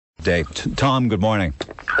Day. Tom, good morning.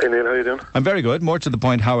 Hi Neil, how are you doing? I'm very good. More to the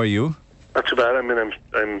point, how are you? Not too bad. I mean,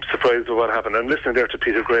 I'm surprised with what happened. I'm listening there to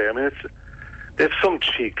Peter Gray. I mean, they have some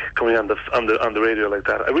cheek coming on the radio like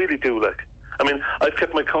that. I really do. I mean, I've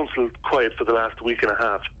kept my counsel quiet for the last week and a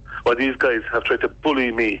half, while these guys have tried to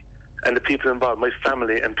bully me and the people involved, my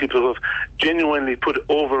family, and people who have genuinely put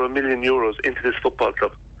over €1 million into this football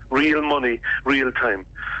club. Real money, real time.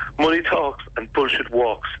 Money talks and bullshit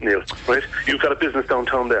walks, Neil, right? You've got a business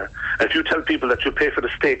downtown there. And if you tell people that you'll pay for the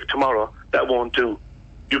steak tomorrow, that won't do.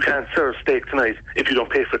 You can't serve steak tonight if you don't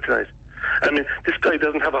pay for it tonight. I mean, this guy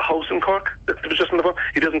doesn't have a house in Cork. That was just on the phone.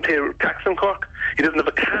 He doesn't pay tax in Cork. He doesn't have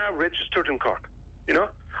a car registered in Cork. You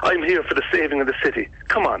know? I'm here for the saving of the city.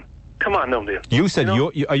 Come on now, Neil. You said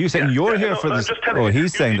are you saying you're here for this? Oh,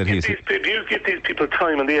 he's saying that he's... You give these people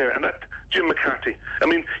time in the air, and that Jim McCarthy. I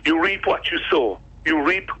mean, you reap what you sow. You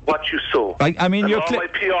reap what you sow. I mean, and all my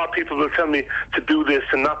PR people will tell me to do this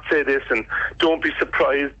and not say this, and don't be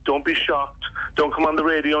surprised, don't be shocked, don't come on the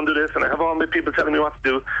radio and do this, and I have all my people telling me what to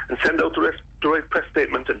do, and send out the right press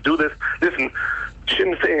statement and do this. Listen,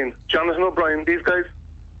 Sinn Féin, Jonathan O'Brien, these guys,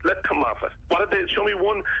 let come off it. What did they show me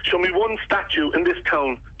one statue in this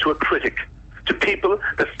town to a critic, to people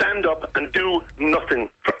that stand up and do nothing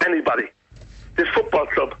for anybody. This football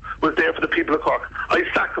club was there for the people of Cork. I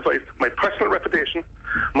sacrificed my personal reputation,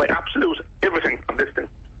 my absolute everything on this thing.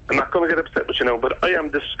 I'm not going to get upset with you now, but I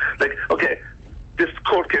am this this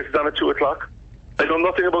court case is on at 2 o'clock. I know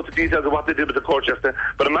nothing about the details of what they did with the court yesterday,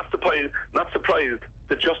 but I'm not surprised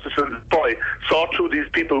that Justice Boy saw through these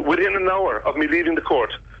people within an hour of me leaving the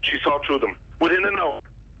court. She saw through them. Within an hour,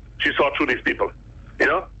 she saw through these people. You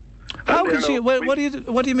know? How can she? What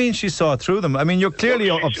do you mean she saw through them? I mean, you're clearly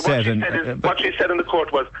upset. What she said in the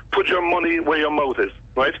court was, put your money where your mouth is,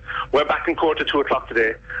 right? We're back in court at 2 o'clock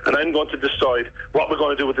today, and I'm going to decide what we're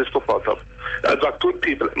going to do with this football club. I've got good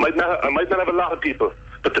people. I might not have a lot of people,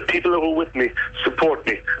 but the people who are with me support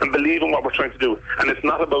me and believe in what we're trying to do. And it's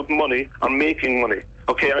not about money or making money.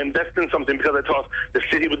 Okay, I invest in something because I thought the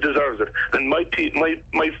city would deserve it. And my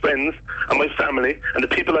friends and my family and the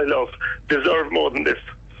people I love deserve more than this.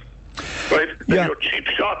 Right? Yeah. Your cheap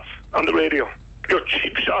shots on the radio. Your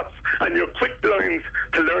cheap shots and your quick lines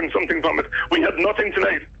to learn something from it. We had nothing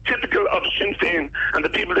tonight. Typical of Sinn Féin and the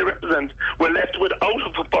people they represent. We're left without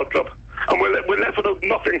a football club. And we're left without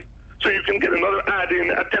nothing. So you can get another ad in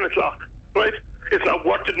at 10 o'clock. Right? It's not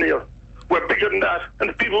worth it, Neil. We're bigger than that, and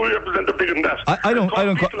the people we represent are bigger than that. I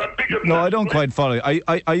don't quite follow.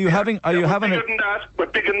 Are you having? We're bigger than that. We're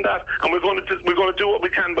bigger than that, and we're going to do what we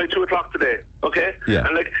can by 2 o'clock today. Okay? Yeah.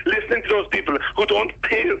 And listening to those people who don't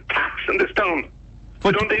pay tax in this town.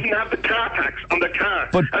 They don't even have the car tax on their car.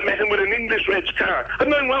 I met him with an English reg car. There's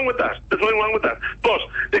nothing wrong with that. But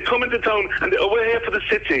they come into town and they're away here for the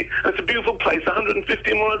city. And it's a beautiful place,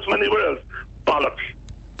 150 miles from anywhere else. Bollocks.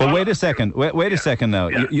 But wait a second. Wait a second now.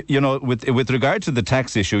 Yeah. You know, with regard to the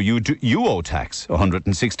tax issue, you owe tax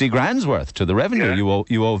 160 grand's worth to the revenue. Yeah.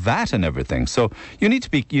 You owe VAT and everything. So you need to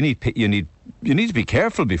be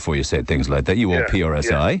careful before you say things like that. You owe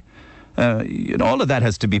PRSI. All of that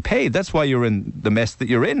has to be paid. That's why you're in the mess that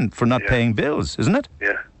you're in for not paying bills, isn't it?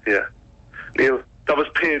 Yeah. Neil, that was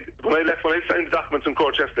paid. When I signed the documents in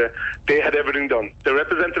court yesterday, they had everything done. They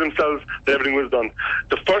represented themselves, everything was done.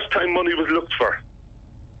 The first time money was looked for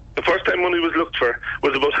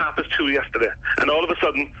was about 2:30 yesterday. And all of a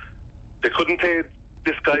sudden, they couldn't pay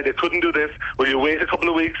this guy, they couldn't do this. Will you wait a couple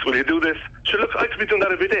of weeks? Will you do this? Sure, look, I could be doing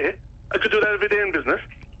that every day. I could do that every day in business.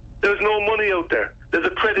 There's no money out there. There's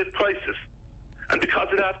a credit crisis. And because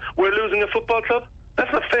of that, we're losing a football club?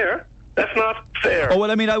 That's not fair. That's not fair. Oh,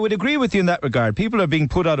 well, I mean, I would agree with you in that regard. People are being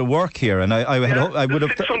put out of work here, and I would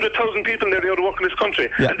have... 600,000 people nearly out of work in this country.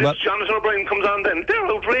 Yeah, and this Jonathan O'Brien comes on then. They're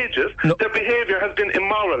outrageous. No. Their behaviour has been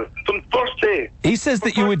immoral from the first day. He says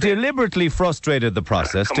that you would deliberately frustrated the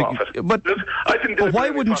process. But look, I think why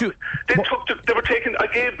wouldn't you... I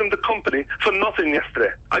gave them the company for nothing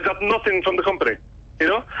yesterday. I got nothing from the company. You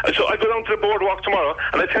know? So I go down to the boardwalk tomorrow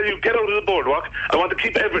and I tell you, get out of the boardwalk. I want to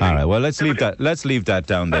keep everything. All right, well, let's leave that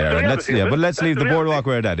down there. And let's leave the boardwalk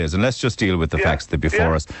where that is, and let's just deal with the facts that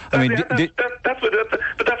before us. I mean, that's what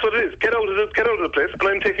it is. Get out of the place and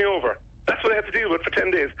I'm taking over. That's what I have to deal with for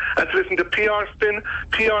 10 days. I have to listen to PR spin.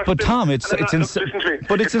 But Tom, it's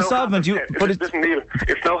insolvent. Listen, Neil,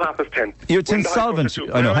 it's now 10:30. It's insolvent.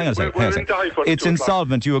 I know. Hang on a second. It's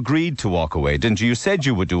insolvent. You agreed to walk away, didn't you? You said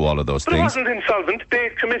you would do all of those things. But it wasn't insolvent. They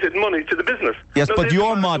committed money to the business. Yes, but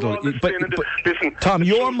your model. Listen, Tom,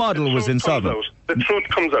 your model was insolvent. The truth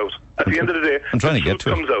comes out. At the end of the day, I'm trying to get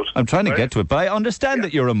to it. I'm trying to get to it, but I understand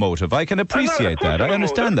that you're emotive. I can appreciate that. I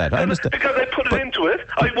understand that. Because I put it into it.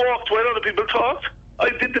 I walked where other people talked. I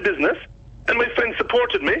did the business, and my friend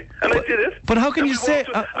supported me, and I did it. But how can you say?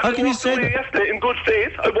 How can you say that? Yesterday in good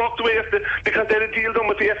faith, I walked away yesterday because they had a deal done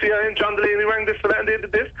with the FAI, and John Delaney rang this fella and they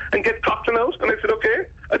did this, and get Cockton out, and I said, okay,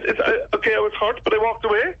 I was hurt, but I walked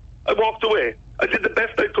away. I did the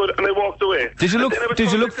best I could, and I walked away. Did you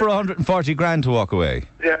look for 140 grand to walk away?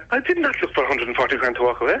 Yeah, I did not look for 140 grand to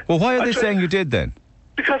walk away. Well, why are they saying you did then?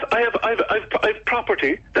 Because I have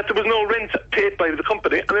property that there was no rent paid by the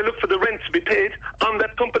company, and I look for the rent to be paid on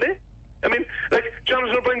that company. I mean, like,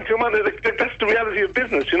 Jonathan O'Brien came on, like, that's the reality of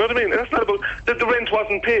business, you know what I mean? That's not about that the rent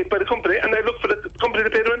wasn't paid by the company, and I look for the company to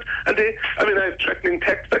pay the rent, and I have threatening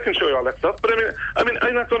text, I can show you all that stuff, but I mean,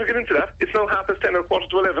 I'm not going to get into that. It's now 10:30 or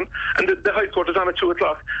 11:15, and the High Court is on at 2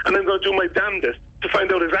 o'clock, and I'm going to do my damnedest to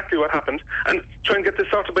find out exactly what happened, and try and get this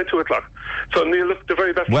sorted by 2 o'clock. So, Neil, look, the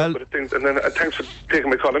very best luck with things, and then thanks for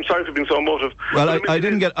taking my call. I'm sorry for being so emotive. Well, I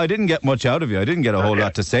didn't get much out of you. I didn't get a whole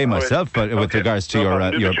lot to say myself, but with regards to your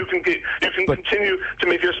you can continue to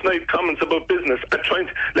make your snide comments about business and trying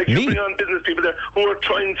to, like, you bring on business people there who are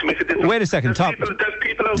trying to make a difference. Wait a second, Tom. There's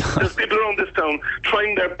people around this town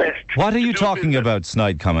trying their best. What are you talking about,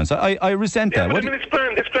 snide comments? I resent that. I mean, it's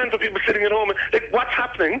grand for people sitting at home. Like, what's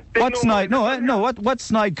happening? What snide? What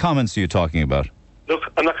snide comments are you talking about? Look,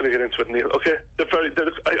 I'm not going to get into it, Neil, okay?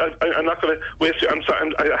 I'm not going to waste your... I'm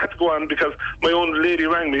sorry, I had to go on because my own lady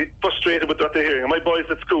rang me, frustrated with what they're hearing. And my boy's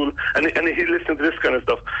at school, and he's listening to this kind of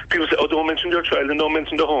stuff. People say, oh, don't mention your child and don't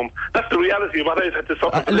mention the home. That's the reality of what I've had to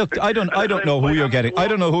suffer. Look, I don't know who you're getting. I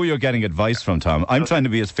don't know who you're getting advice from, Tom. I'm trying to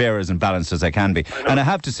be as fair and balanced as I can be. And I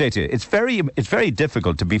have to say to you, it's very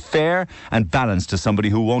difficult to be fair and balanced to somebody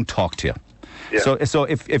who won't talk to you. Yeah. So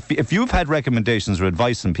if you've had recommendations or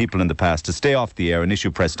advice from people in the past to stay off the air and issue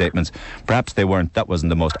press statements, perhaps that wasn't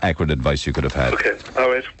the most accurate advice you could have had. Okay, all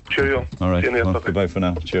right. Cheerio. All right. Well, goodbye for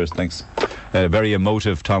now. Cheers. Thanks. Very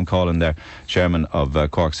emotive Tom Collin there, chairman of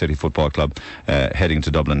Cork City Football Club, heading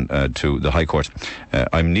to Dublin to the High Court.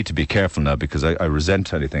 I need to be careful now because I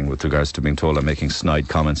resent anything with regards to being told I'm making snide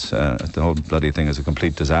comments. The whole bloody thing is a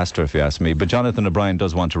complete disaster, if you ask me. But Jonathan O'Brien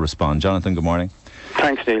does want to respond. Jonathan, good morning.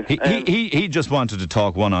 Thanks, Neil. He just wanted to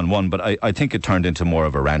talk one-on-one, but I think it turned into more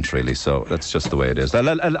of a rant, really, so that's just the way it is.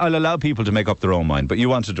 I'll allow people to make up their own mind, but you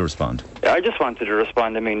wanted to respond. I just wanted to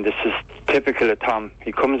respond. I mean, this is typical of Tom.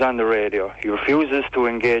 He comes on the radio, he refuses to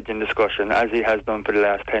engage in discussion, as he has done for the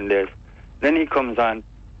last 10 days. Then he comes on,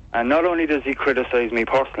 and not only does he criticise me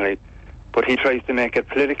personally, but he tries to make it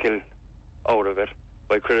political out of it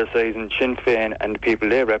by criticising Sinn Féin and the people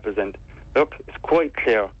they represent. Look, it's quite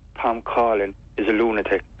clear Tom Collin is a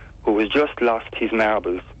lunatic who has just lost his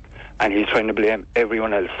marbles, and he's trying to blame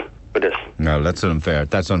everyone else for this. No, that's unfair.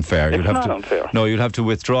 That's unfair. It's not unfair. No, you'll have to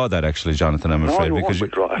withdraw that, actually, Jonathan, I'm afraid.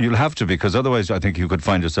 You'll have to, because otherwise I think you could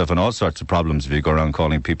find yourself in all sorts of problems if you go around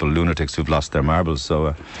calling people lunatics who've lost their marbles.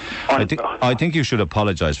 So I think you should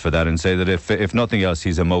apologise for that and say that if nothing else,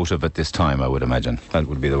 he's emotive at this time, I would imagine. That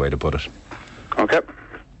would be the way to put it. Okay.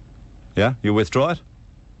 Yeah? You withdraw it?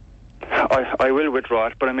 I will withdraw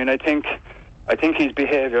it, but I mean, I think his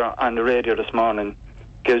behaviour on the radio this morning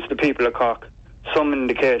gives the people of Cork some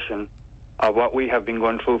indication of what we have been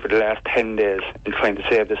going through for the last 10 days in trying to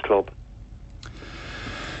save this club.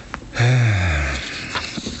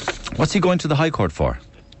 What's he going to the High Court for?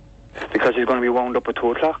 Because he's going to be wound up at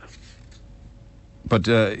 2 o'clock. But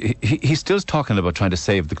he's still talking about trying to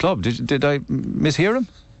save the club. Did I mishear him?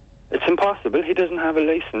 It's impossible. He doesn't have a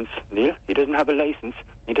licence, Neil. He doesn't have a licence.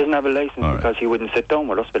 He doesn't have a licence because he wouldn't sit down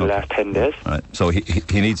with us for the last 10 days. All right. So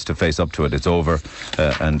he needs to face up to it. It's over,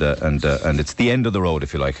 and it's the end of the road,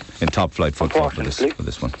 if you like, in top flight football for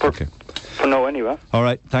this one. Okay. For now, anyway. All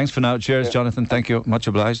right. Thanks for now. Cheers, Jonathan. Thank you. Much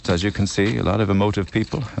obliged. As you can see, a lot of emotive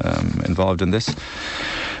people involved in this.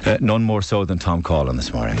 None more so than Tom Collin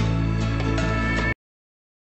this morning.